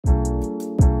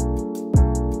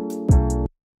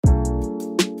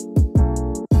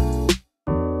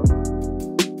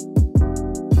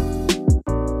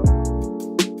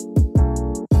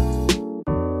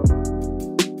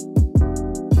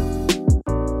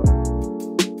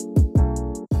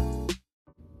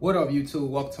What up, YouTube?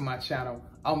 Welcome to my channel.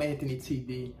 I'm Anthony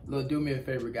TD. Look, do me a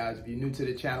favor, guys. If you're new to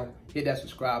the channel, hit that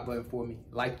subscribe button for me.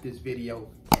 Like this video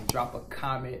and drop a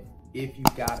comment if you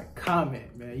got a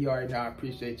comment, man. You already know I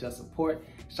appreciate your support.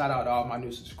 Shout out to all my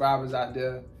new subscribers out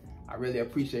there. I really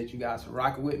appreciate you guys for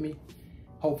rocking with me.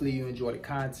 Hopefully you enjoy the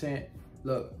content.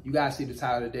 Look, you guys see the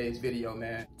title of today's video,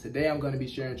 man. Today I'm going to be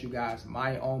sharing with you guys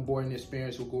my onboarding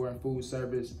experience with Gordon Food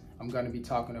Service. I'm going to be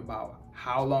talking about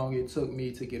how long it took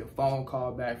me to get a phone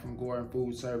call back from Gordon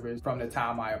Food Service from the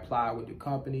time I applied with the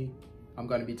company. I'm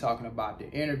going to be talking about the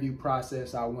interview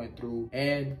process I went through.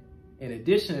 And in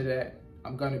addition to that,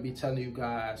 I'm going to be telling you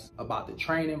guys about the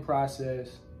training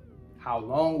process, how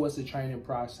long was the training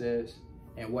process,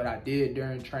 and what I did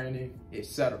during training,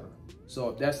 etc. So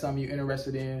if that's something you're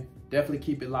interested in, definitely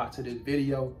keep it locked to this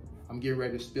video. I'm getting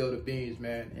ready to spill the beans,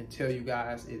 man, and tell you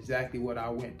guys exactly what I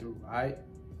went through, all right?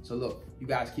 So look, you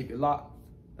guys keep it locked.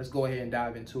 Let's go ahead and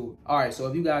dive into it. All right, so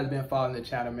if you guys been following the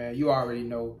channel, man, you already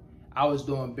know I was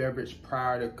doing beverage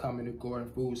prior to coming to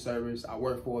Gordon Food Service. I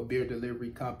worked for a beer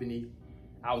delivery company.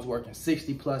 I was working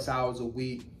 60 plus hours a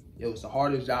week. It was the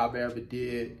hardest job I ever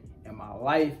did in my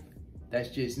life. That's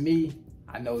just me.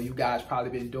 I know you guys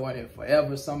probably been doing it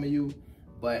forever, some of you,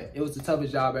 but it was the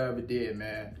toughest job I ever did,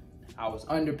 man. I was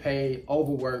underpaid,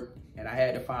 overworked, and I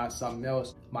had to find something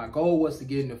else. My goal was to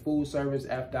get into food service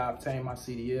after I obtained my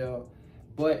CDL,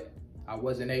 but I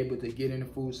wasn't able to get into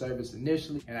food service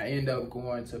initially, and I ended up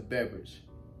going to beverage.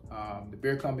 The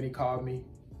beer company called me,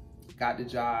 got the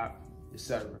job,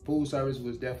 etc. Food service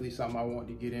was definitely something I wanted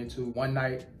to get into. One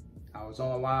night, I was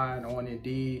online on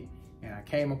Indeed, and I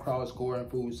came across Gordon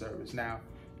Food Service. Now,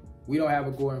 we don't have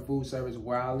a Gordon Food Service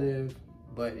where I live,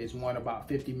 but it's one about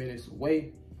 50 minutes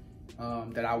away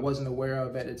that I wasn't aware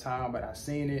of at the time, but I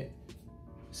seen it.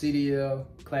 CDL,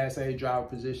 Class A driver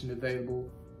position available.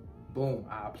 Boom,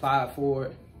 I applied for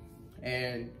it.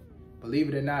 And believe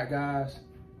it or not, guys,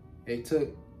 it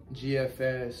took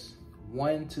GFS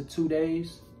 1 to 2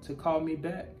 days to call me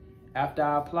back after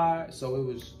I applied. So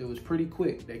it was pretty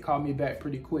quick. They called me back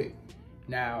pretty quick.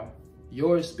 Now,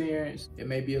 your experience, it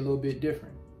may be a little bit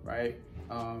different, right?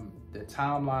 The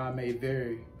timeline may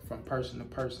vary from person to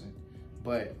person,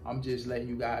 but I'm just letting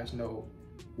you guys know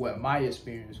what my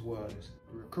experience was.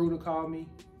 The recruiter called me,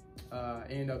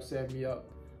 ended up setting me up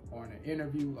on an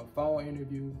interview, a phone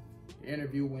interview. The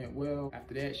interview went well.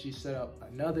 After that, she set up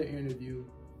another interview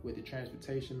with the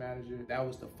transportation manager. That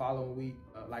was the following week,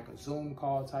 like a Zoom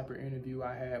call type of interview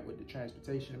I had with the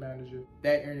transportation manager.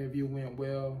 That interview went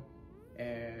well,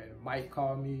 and Mike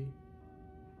called me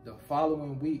the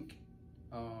following week.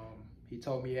 He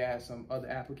told me he had some other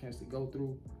applicants to go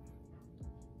through.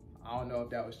 I don't know if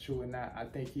that was true or not. I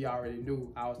think he already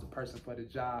knew I was the person for the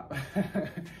job.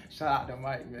 Shout out to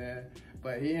Mike, man.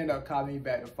 But he ended up calling me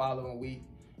back the following week,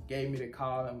 gave me the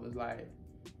call and was like,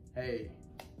 hey,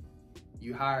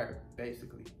 you hired,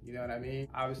 basically. You know what I mean?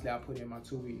 Obviously, I put in my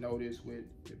 2-week notice with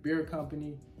the beer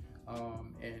company.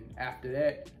 And after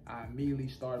that, I immediately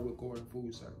started with Gordon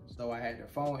Food Service. So I had the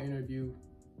phone interview,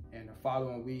 and the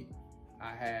following week,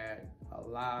 I had a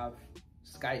live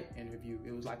Skype interview.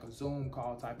 It was like a Zoom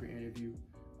call type of interview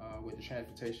with the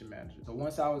transportation manager. So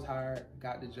once I was hired,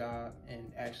 got the job,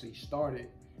 and actually started,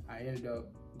 I ended up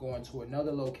going to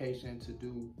another location to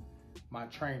do my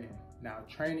training. Now,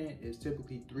 training is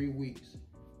typically 3 weeks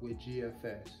with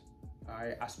GFS. All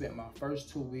right, I spent my first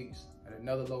 2 weeks at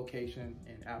another location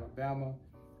in Alabama.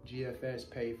 GFS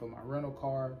paid for my rental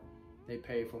car, they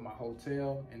paid for my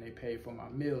hotel, and they paid for my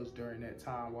meals during that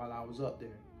time while I was up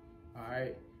there. All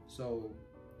right, so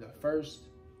the first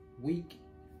week,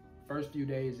 first few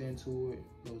days into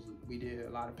it, we did a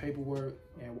lot of paperwork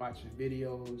and watching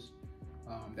videos.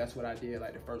 That's what I did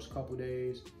like the first couple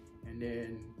days. And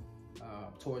then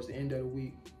towards the end of the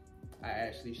week, I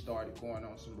actually started going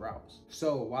on some routes.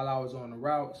 So while I was on the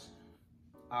routes,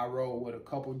 I rode with a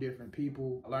couple different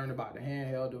people. I learned about the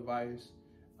handheld device.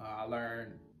 I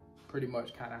learned pretty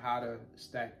much kind of how to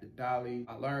stack the dolly.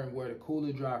 I learned where the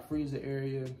cooler, dry, freezer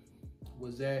area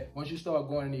was at. Once you start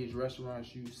going to these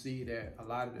restaurants, you see that a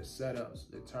lot of the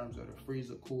setups in terms of the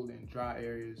freezer, cooler, and dry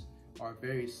areas are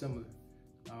very similar.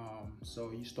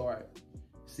 So you start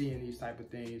seeing these type of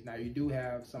things. Now, you do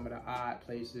have some of the odd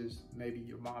places, maybe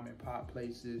your mom and pop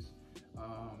places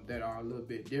that are a little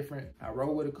bit different. I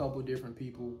rode with a couple different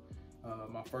people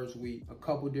my first week, a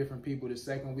couple different people the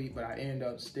second week, but I ended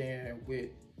up staying with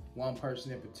one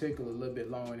person in particular a little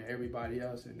bit longer than everybody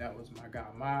else, and that was my guy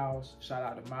Miles. Shout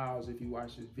out to Miles if you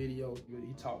watch this video.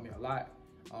 He taught me a lot.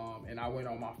 And I went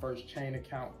on my first chain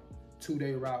account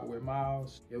 2-day route with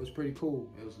Miles. It was pretty cool.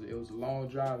 It was a long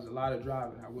drive. It was a lot of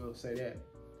driving, I will say that.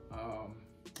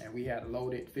 and we had a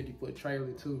loaded 50-foot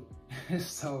trailer too.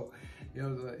 So it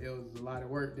was a lot of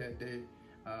work that day,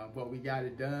 but we got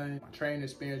it done. My training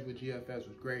experience with GFS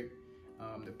was great.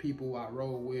 The people I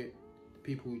rode with, the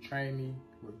people who trained me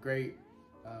were great.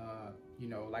 You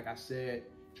know, like I said,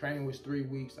 training was 3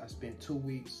 weeks. I spent 2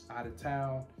 weeks out of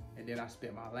town, and then I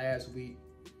spent my last week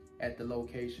at the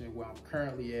location where I'm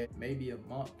currently at. Maybe a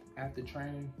month after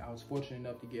training, I was fortunate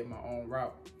enough to get my own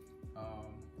route,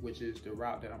 which is the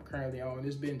route that I'm currently on.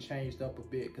 It's been changed up a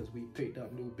bit because we picked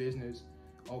up new business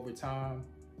over time,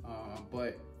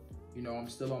 but you know, I'm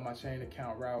still on my chain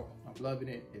account route. I'm loving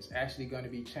it. It's actually going to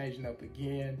be changing up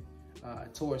again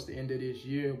towards the end of this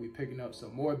year. We're picking up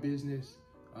some more business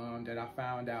that I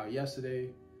found out yesterday,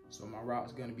 so my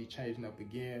route's going to be changing up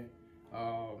again,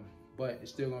 but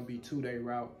it's still going to be 2-day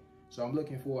route, so I'm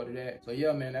looking forward to that. So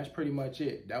yeah, man, that's pretty much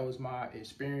it. That was my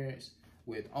experience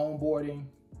with onboarding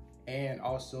and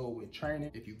also with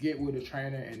training. If you get with a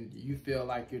trainer and you feel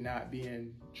like you're not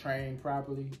being trained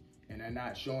properly, and they're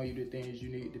not showing you the things you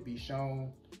need to be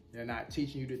shown, they're not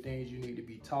teaching you the things you need to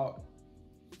be taught,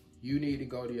 you need to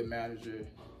go to your manager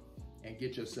and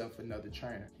get yourself another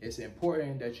trainer. It's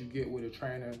important that you get with a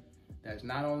trainer that's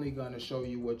not only gonna show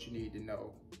you what you need to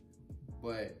know,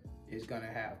 but it's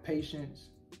gonna have patience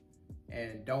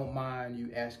and don't mind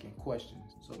you asking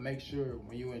questions. So make sure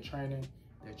when you're in training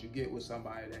that you get with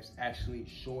somebody that's actually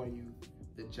showing you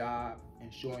the job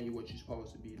and showing you what you're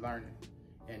supposed to be learning,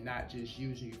 and not just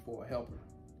using you for a helper.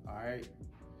 All right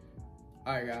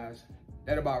guys,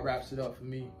 that about wraps it up for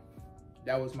me.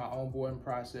 That was my onboarding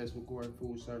process with Gordon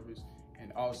Food Service,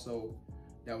 and also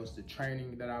that was the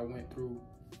training that I went through.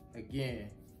 Again,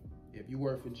 if you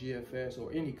work for GFS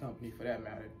or any company for that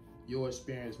matter, your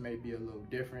experience may be a little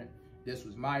different. This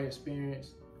was my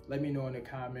experience. Let me know in the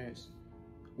comments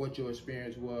what your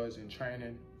experience was in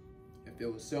training. If it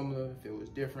was similar, if it was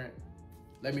different,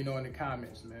 let me know in the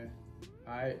comments, man.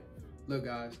 All right, look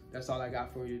guys, that's all I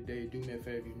got for you today. Do me a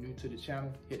favor, if you're new to the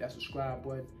channel, hit that subscribe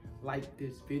button, like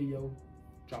this video,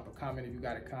 drop a comment if you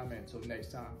got a comment. Until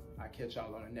next time, I'll catch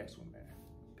y'all on the next one, man.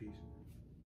 Peace.